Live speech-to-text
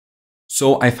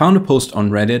So I found a post on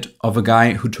Reddit of a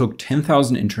guy who took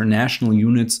 10,000 international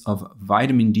units of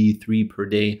vitamin D3 per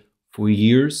day for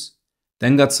years,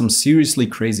 then got some seriously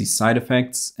crazy side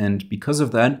effects, and because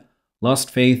of that, lost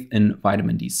faith in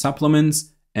vitamin D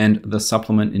supplements and the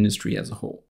supplement industry as a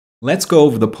whole. Let's go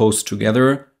over the post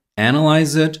together,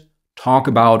 analyze it, talk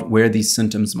about where these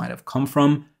symptoms might have come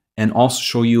from, and also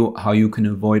show you how you can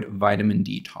avoid vitamin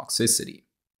D toxicity.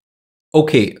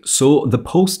 Okay, so the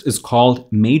post is called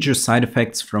Major Side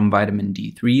Effects from Vitamin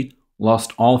D3,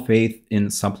 Lost All Faith in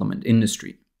Supplement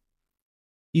Industry.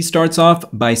 He starts off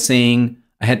by saying,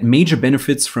 I had major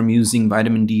benefits from using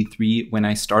vitamin D3 when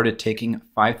I started taking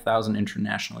 5,000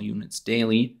 international units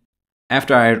daily,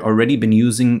 after I had already been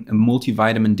using a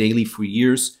multivitamin daily for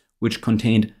years, which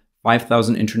contained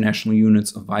 5,000 international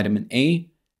units of vitamin A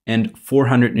and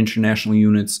 400 international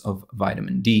units of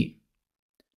vitamin D.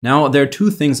 Now, there are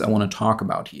two things I want to talk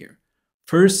about here.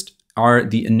 First are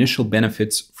the initial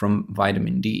benefits from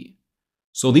vitamin D.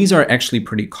 So these are actually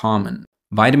pretty common.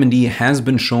 Vitamin D has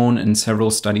been shown in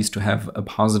several studies to have a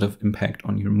positive impact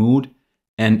on your mood,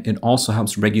 and it also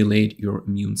helps regulate your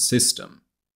immune system.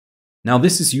 Now,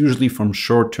 this is usually from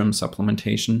short-term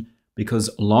supplementation,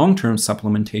 because long-term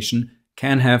supplementation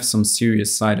can have some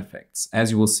serious side effects,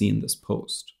 as you will see in this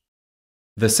post.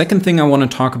 The second thing I want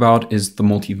to talk about is the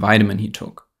multivitamin he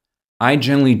took. I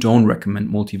generally don't recommend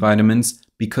multivitamins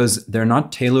because they're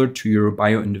not tailored to your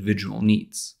bio-individual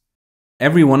needs.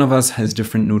 Every one of us has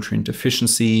different nutrient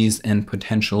deficiencies and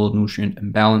potential nutrient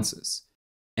imbalances.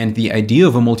 And the idea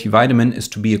of a multivitamin is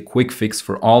to be a quick fix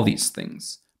for all these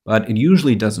things, but it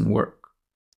usually doesn't work.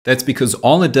 That's because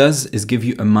all it does is give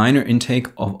you a minor intake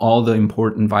of all the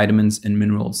important vitamins and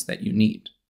minerals that you need.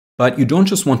 But you don't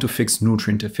just want to fix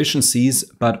nutrient deficiencies,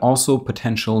 but also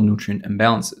potential nutrient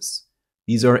imbalances.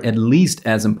 These are at least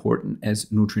as important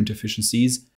as nutrient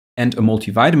deficiencies, and a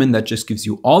multivitamin that just gives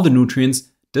you all the nutrients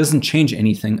doesn't change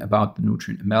anything about the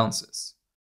nutrient imbalances.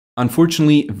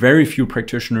 Unfortunately, very few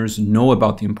practitioners know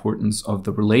about the importance of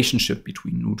the relationship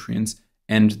between nutrients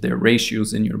and their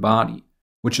ratios in your body,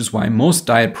 which is why most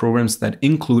diet programs that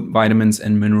include vitamins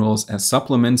and minerals as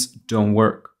supplements don't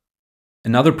work.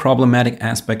 Another problematic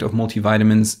aspect of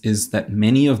multivitamins is that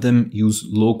many of them use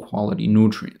low-quality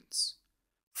nutrients.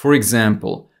 For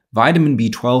example, vitamin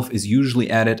B12 is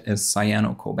usually added as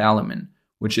cyanocobalamin,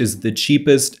 which is the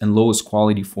cheapest and lowest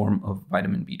quality form of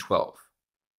vitamin B12.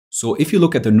 So if you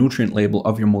look at the nutrient label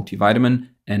of your multivitamin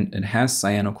and it has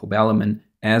cyanocobalamin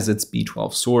as its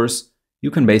B12 source, you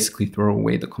can basically throw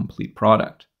away the complete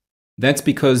product. That's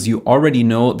because you already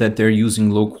know that they're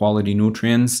using low quality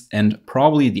nutrients, and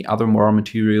probably the other raw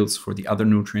materials for the other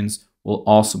nutrients will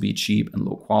also be cheap and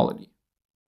low quality.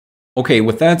 Okay,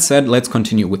 with that said, let's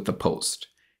continue with the post.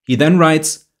 He then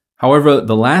writes, however,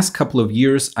 the last couple of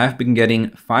years I've been getting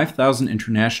 5,000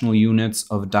 international units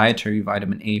of dietary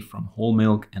vitamin A from whole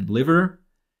milk and liver,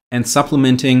 and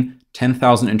supplementing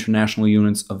 10,000 international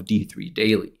units of D3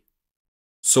 daily.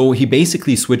 So he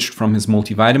basically switched from his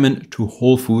multivitamin to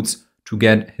whole foods to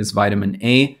get his vitamin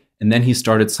A, and then he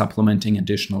started supplementing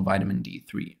additional vitamin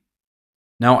D3.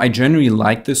 Now, I generally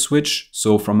like this switch,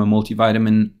 so from a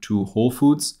multivitamin to whole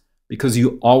foods, because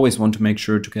you always want to make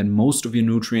sure to get most of your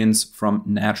nutrients from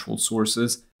natural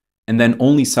sources, and then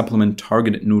only supplement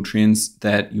targeted nutrients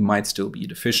that you might still be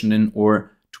deficient in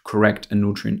or to correct a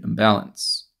nutrient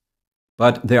imbalance.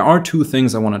 But there are two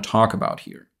things I want to talk about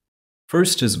here.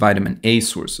 First is vitamin A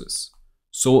sources.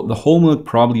 So the whole milk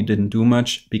probably didn't do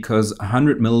much because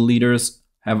 100 milliliters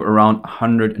have around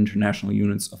 100 international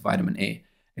units of vitamin A.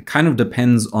 It kind of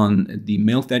depends on the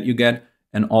milk that you get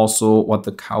and also what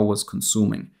the cow was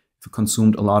consuming. If it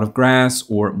consumed a lot of grass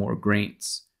or more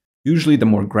grains. Usually the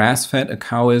more grass-fed a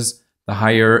cow is, the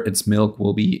higher its milk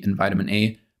will be in vitamin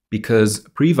A because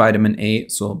pre-vitamin A,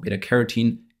 so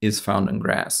beta-carotene, is found in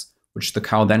grass, which the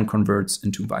cow then converts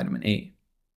into vitamin A.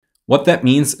 What that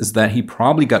means is that he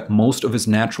probably got most of his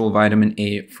natural vitamin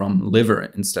A from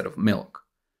liver instead of milk.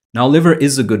 Now, liver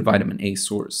is a good vitamin A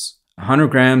source. 100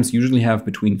 grams usually have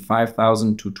between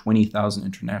 5,000 to 20,000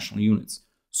 international units,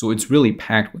 so it's really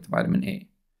packed with vitamin A.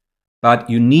 But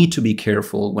you need to be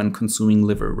careful when consuming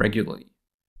liver regularly.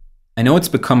 I know it's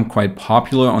become quite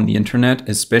popular on the internet,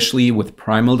 especially with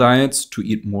primal diets, to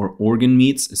eat more organ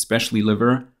meats, especially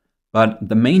liver. But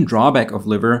the main drawback of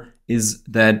liver is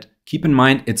that, keep in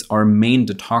mind, it's our main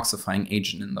detoxifying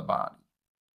agent in the body.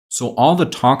 So all the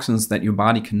toxins that your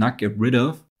body cannot get rid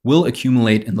of will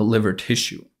accumulate in the liver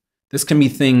tissue. This can be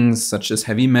things such as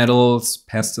heavy metals,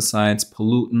 pesticides,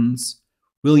 pollutants,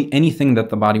 really anything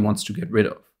that the body wants to get rid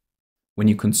of. When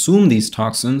you consume these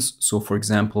toxins, so for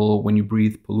example, when you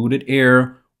breathe polluted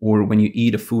air or when you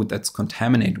eat a food that's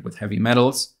contaminated with heavy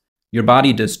metals, your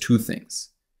body does two things.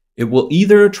 It will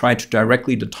either try to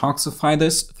directly detoxify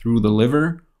this through the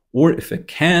liver, or if it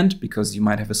can't, because you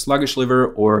might have a sluggish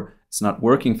liver or it's not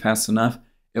working fast enough,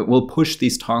 it will push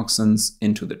these toxins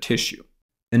into the tissue.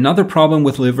 Another problem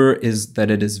with liver is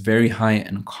that it is very high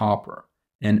in copper,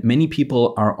 and many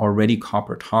people are already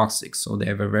copper toxic, so they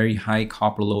have a very high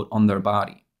copper load on their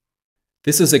body.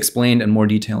 This is explained in more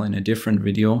detail in a different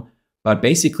video, but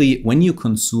basically when you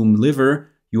consume liver,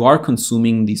 you are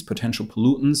consuming these potential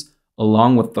pollutants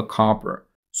along with the copper,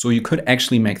 so you could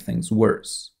actually make things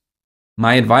worse.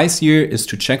 My advice here is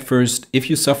to check first if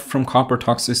you suffer from copper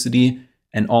toxicity,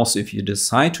 and also if you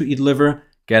decide to eat liver,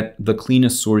 get the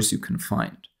cleanest source you can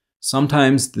find.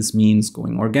 Sometimes this means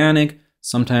going organic,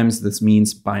 sometimes this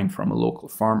means buying from a local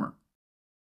farmer.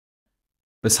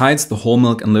 Besides the whole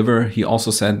milk and liver, he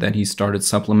also said that he started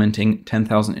supplementing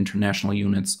 10,000 international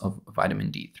units of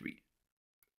vitamin D3.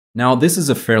 Now, this is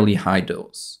a fairly high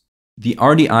dose. The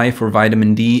RDI for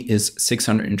vitamin D is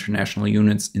 600 international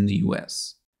units in the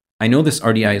US. I know this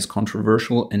RDI is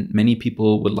controversial and many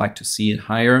people would like to see it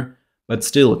higher, but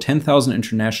still 10,000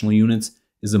 international units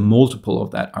is a multiple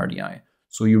of that RDI.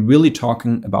 So you're really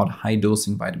talking about high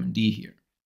dosing vitamin D here.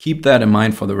 Keep that in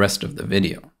mind for the rest of the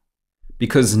video.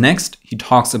 Because next he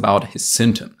talks about his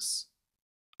symptoms.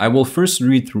 I will first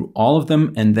read through all of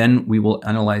them and then we will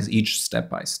analyze each step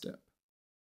by step.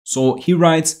 So he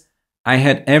writes, I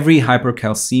had every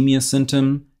hypercalcemia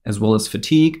symptom as well as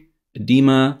fatigue,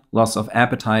 edema, loss of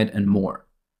appetite, and more.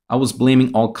 I was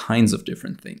blaming all kinds of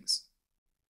different things.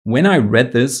 When I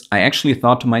read this, I actually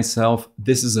thought to myself,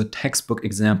 this is a textbook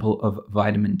example of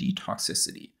vitamin D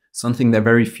toxicity, something that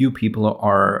very few people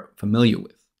are familiar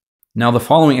with. Now, the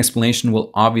following explanation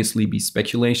will obviously be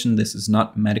speculation. This is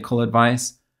not medical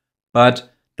advice,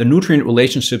 but the nutrient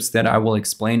relationships that I will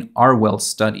explain are well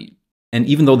studied. And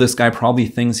even though this guy probably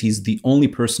thinks he's the only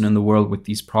person in the world with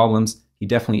these problems, he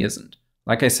definitely isn't.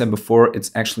 Like I said before,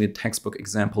 it's actually a textbook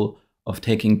example of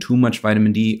taking too much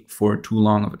vitamin D for too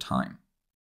long of a time.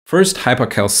 First,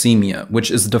 hypercalcemia,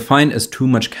 which is defined as too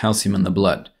much calcium in the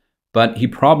blood, but he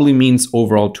probably means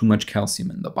overall too much calcium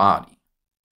in the body.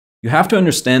 You have to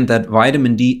understand that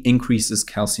vitamin D increases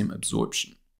calcium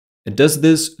absorption. It does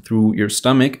this through your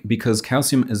stomach because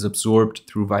calcium is absorbed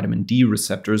through vitamin D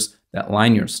receptors that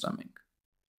line your stomach.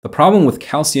 The problem with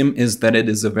calcium is that it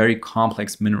is a very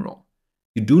complex mineral.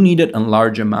 You do need it in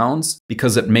large amounts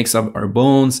because it makes up our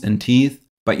bones and teeth,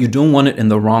 but you don't want it in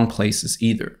the wrong places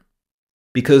either.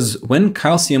 Because when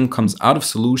calcium comes out of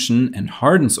solution and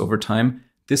hardens over time,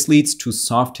 this leads to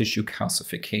soft tissue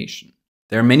calcification.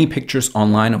 There are many pictures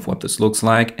online of what this looks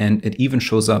like, and it even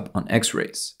shows up on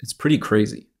X-rays. It's pretty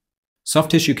crazy.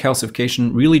 Soft tissue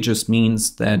calcification really just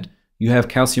means that you have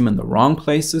calcium in the wrong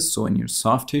places, so in your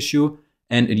soft tissue,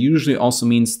 and it usually also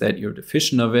means that you're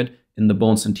deficient of it in the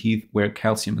bones and teeth where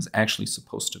calcium is actually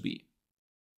supposed to be.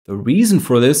 The reason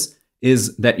for this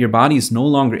is that your body is no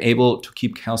longer able to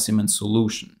keep calcium in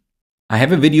solution. I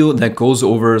have a video that goes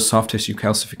over soft tissue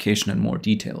calcification in more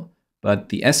detail. But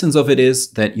the essence of it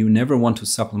is that you never want to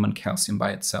supplement calcium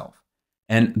by itself.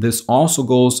 And this also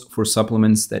goes for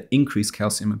supplements that increase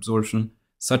calcium absorption,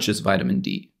 such as vitamin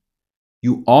D.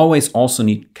 You always also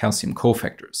need calcium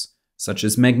cofactors, such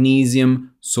as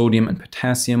magnesium, sodium, and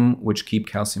potassium, which keep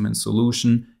calcium in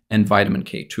solution, and vitamin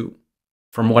K2.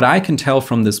 From what I can tell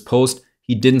from this post,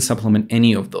 he didn't supplement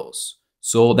any of those.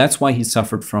 So that's why he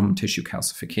suffered from tissue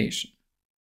calcification.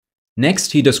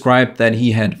 Next, he described that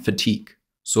he had fatigue.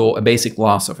 So a basic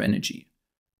loss of energy.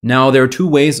 Now, there are two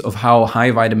ways of how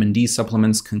high vitamin D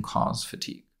supplements can cause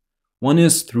fatigue. One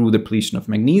is through depletion of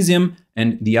magnesium,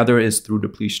 and the other is through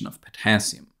depletion of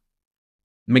potassium.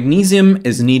 Magnesium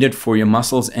is needed for your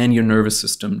muscles and your nervous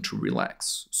system to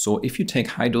relax. So if you take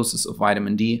high doses of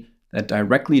vitamin D that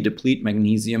directly deplete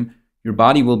magnesium, your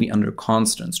body will be under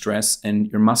constant stress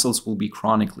and your muscles will be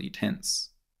chronically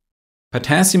tense.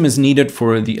 Potassium is needed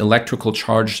for the electrical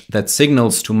charge that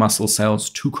signals to muscle cells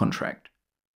to contract.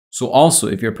 So also,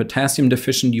 if you're potassium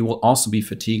deficient, you will also be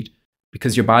fatigued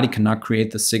because your body cannot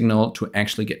create the signal to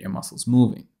actually get your muscles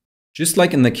moving. Just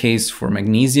like in the case for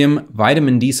magnesium,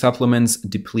 vitamin D supplements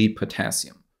deplete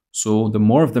potassium. So the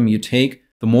more of them you take,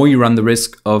 the more you run the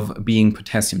risk of being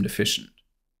potassium deficient.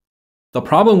 The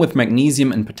problem with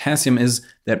magnesium and potassium is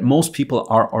that most people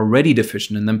are already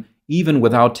deficient in them even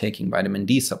without taking vitamin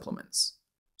D supplements.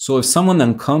 So if someone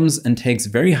then comes and takes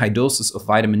very high doses of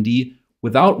vitamin D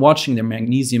without watching their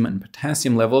magnesium and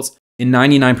potassium levels, in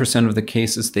 99% of the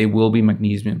cases they will be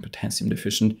magnesium and potassium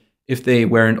deficient if they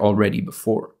weren't already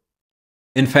before.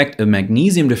 In fact, a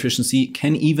magnesium deficiency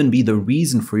can even be the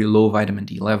reason for your low vitamin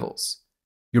D levels.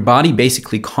 Your body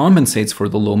basically compensates for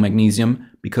the low magnesium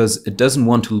because it doesn't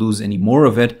want to lose any more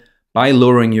of it by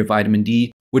lowering your vitamin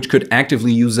D, which could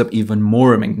actively use up even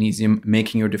more magnesium,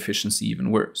 making your deficiency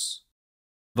even worse.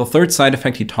 The third side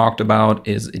effect he talked about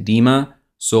is edema,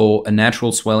 so a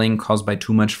natural swelling caused by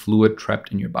too much fluid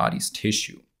trapped in your body's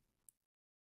tissue.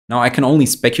 Now, I can only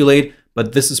speculate,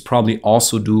 but this is probably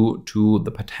also due to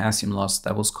the potassium loss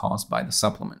that was caused by the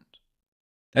supplement.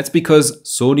 That's because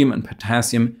sodium and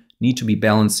potassium need to be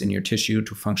balanced in your tissue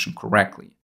to function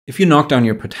correctly. If you knock down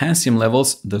your potassium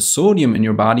levels, the sodium in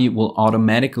your body will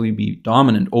automatically be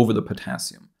dominant over the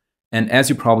potassium. And as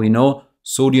you probably know,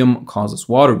 sodium causes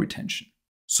water retention.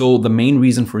 So the main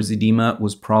reason for his edema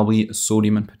was probably a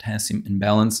sodium and potassium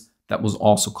imbalance that was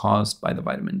also caused by the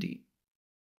vitamin D.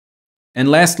 And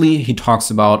lastly, he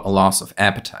talks about a loss of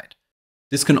appetite.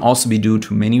 This can also be due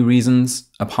to many reasons.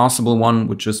 A possible one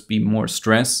would just be more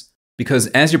stress, because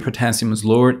as your potassium is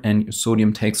lowered and your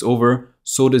sodium takes over,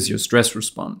 so does your stress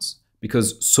response,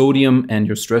 because sodium and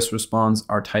your stress response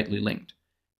are tightly linked.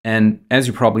 And as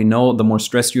you probably know, the more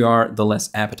stressed you are, the less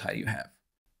appetite you have.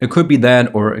 It could be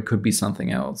that, or it could be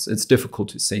something else. It's difficult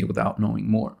to say without knowing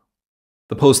more.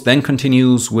 The post then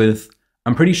continues with,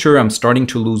 "I'm pretty sure I'm starting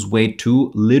to lose weight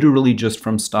too, literally just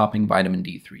from stopping vitamin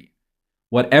D3.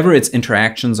 Whatever its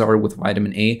interactions are with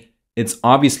vitamin A, it's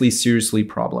obviously seriously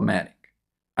problematic.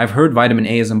 I've heard vitamin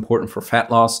A is important for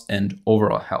fat loss and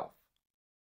overall health."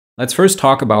 Let's first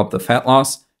talk about the fat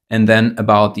loss and then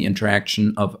about the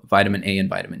interaction of vitamin A and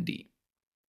vitamin D.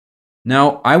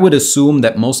 Now, I would assume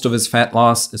that most of his fat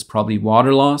loss is probably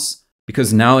water loss,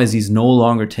 because now as he's no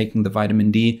longer taking the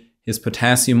vitamin D, his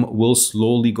potassium will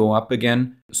slowly go up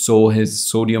again, so his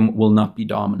sodium will not be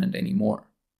dominant anymore.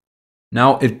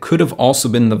 Now, it could have also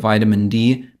been the vitamin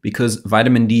D, because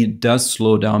vitamin D does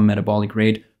slow down metabolic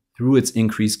rate through its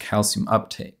increased calcium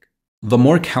uptake. The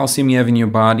more calcium you have in your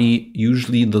body,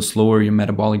 usually the slower your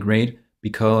metabolic rate,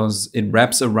 because it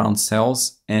wraps around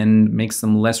cells and makes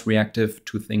them less reactive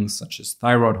to things such as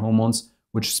thyroid hormones,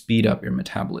 which speed up your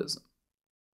metabolism.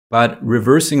 But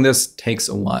reversing this takes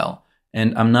a while,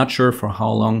 and I'm not sure for how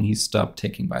long he stopped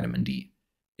taking vitamin D.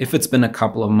 If it's been a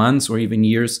couple of months or even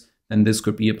years, then this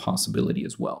could be a possibility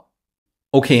as well.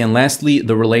 Okay, and lastly,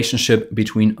 the relationship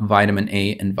between vitamin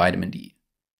A and vitamin D.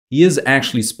 He is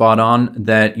actually spot on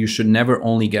that you should never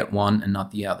only get one and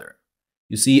not the other.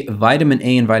 You see, vitamin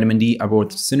A and vitamin D are both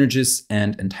synergists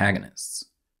and antagonists.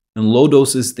 In low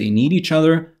doses, they need each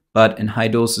other, but in high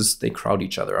doses, they crowd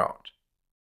each other out.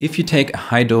 If you take a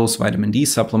high-dose vitamin D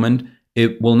supplement,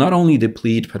 it will not only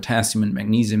deplete potassium and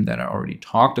magnesium that I already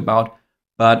talked about,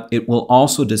 but it will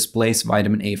also displace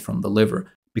vitamin A from the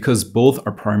liver, because both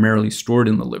are primarily stored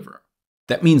in the liver.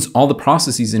 That means all the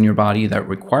processes in your body that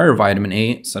require vitamin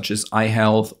A, such as eye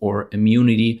health or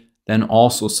immunity, then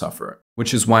also suffer,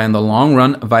 which is why in the long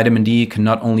run, vitamin D can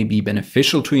not only be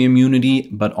beneficial to immunity,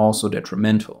 but also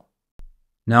detrimental.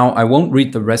 Now, I won't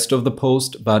read the rest of the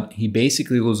post, but he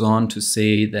basically goes on to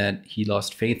say that he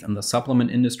lost faith in the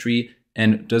supplement industry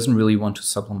and doesn't really want to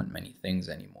supplement many things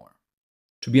anymore.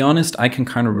 To be honest, I can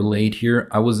kind of relate here.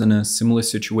 I was in a similar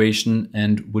situation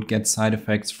and would get side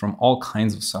effects from all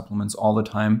kinds of supplements all the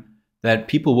time that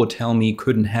people would tell me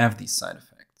couldn't have these side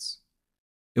effects.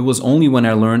 It was only when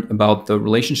I learned about the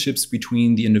relationships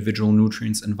between the individual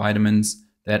nutrients and vitamins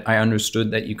that I understood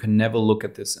that you can never look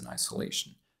at this in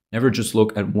isolation. Never just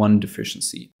look at one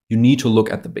deficiency. You need to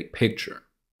look at the big picture.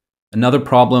 Another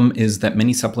problem is that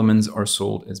many supplements are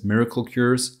sold as miracle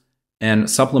cures, and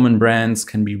supplement brands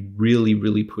can be really,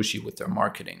 really pushy with their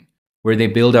marketing, where they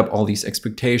build up all these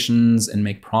expectations and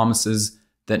make promises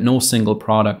that no single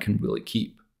product can really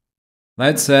keep.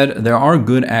 That said, there are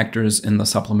good actors in the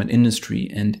supplement industry,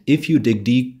 and if you dig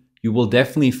deep, you will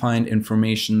definitely find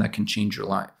information that can change your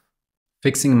life.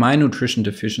 Fixing my nutrition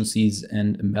deficiencies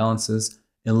and imbalances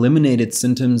eliminated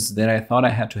symptoms that I thought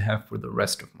I had to have for the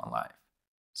rest of my life,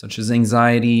 such as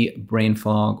anxiety, brain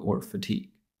fog, or fatigue.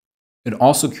 It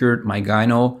also cured my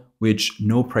gyno, which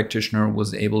no practitioner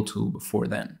was able to before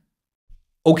then.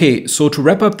 Okay, so to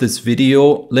wrap up this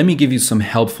video, let me give you some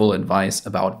helpful advice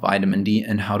about vitamin D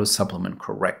and how to supplement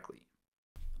correctly.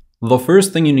 The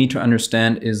first thing you need to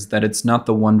understand is that it's not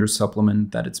the wonder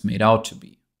supplement that it's made out to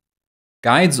be.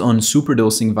 Guides on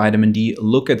superdosing vitamin D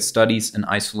look at studies in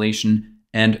isolation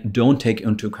and don't take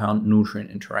into account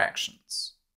nutrient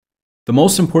interactions. The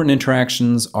most important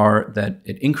interactions are that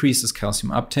it increases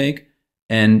calcium uptake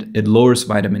and it lowers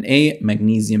vitamin A,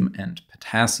 magnesium, and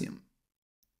potassium.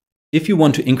 If you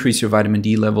want to increase your vitamin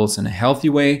D levels in a healthy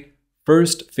way,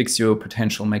 first fix your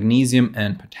potential magnesium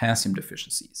and potassium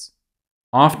deficiencies.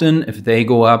 Often, if they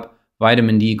go up,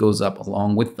 vitamin D goes up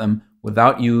along with them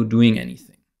without you doing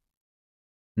anything.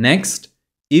 Next,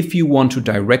 if you want to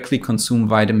directly consume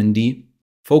vitamin D,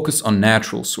 focus on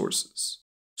natural sources.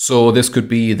 So this could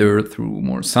be either through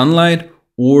more sunlight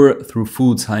or through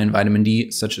foods high in vitamin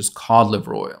D, such as cod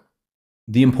liver oil.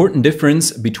 The important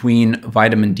difference between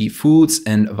vitamin D foods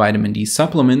and vitamin D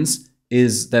supplements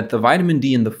is that the vitamin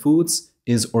D in the foods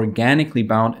is organically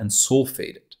bound and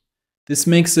sulfated. This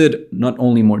makes it not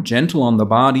only more gentle on the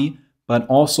body, but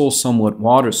also somewhat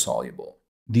water-soluble.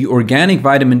 The organic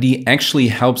vitamin D actually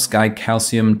helps guide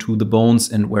calcium to the bones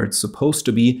and where it's supposed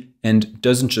to be, and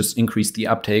doesn't just increase the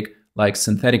uptake like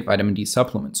synthetic vitamin D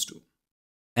supplements do.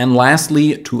 And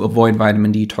lastly, to avoid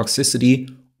vitamin D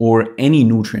toxicity or any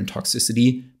nutrient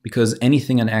toxicity, because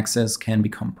anything in excess can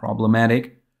become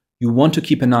problematic, you want to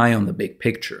keep an eye on the big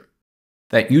picture.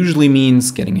 That usually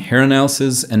means getting a hair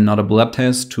analysis and not a blood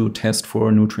test to test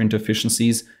for nutrient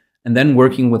deficiencies, and then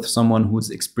working with someone who is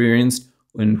experienced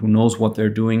and who knows what they're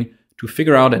doing to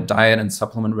figure out a diet and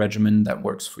supplement regimen that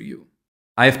works for you.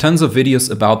 I have tons of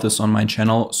videos about this on my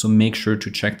channel, so make sure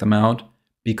to check them out,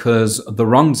 because the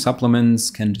wrong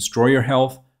supplements can destroy your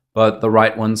health, but the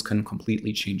right ones can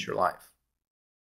completely change your life.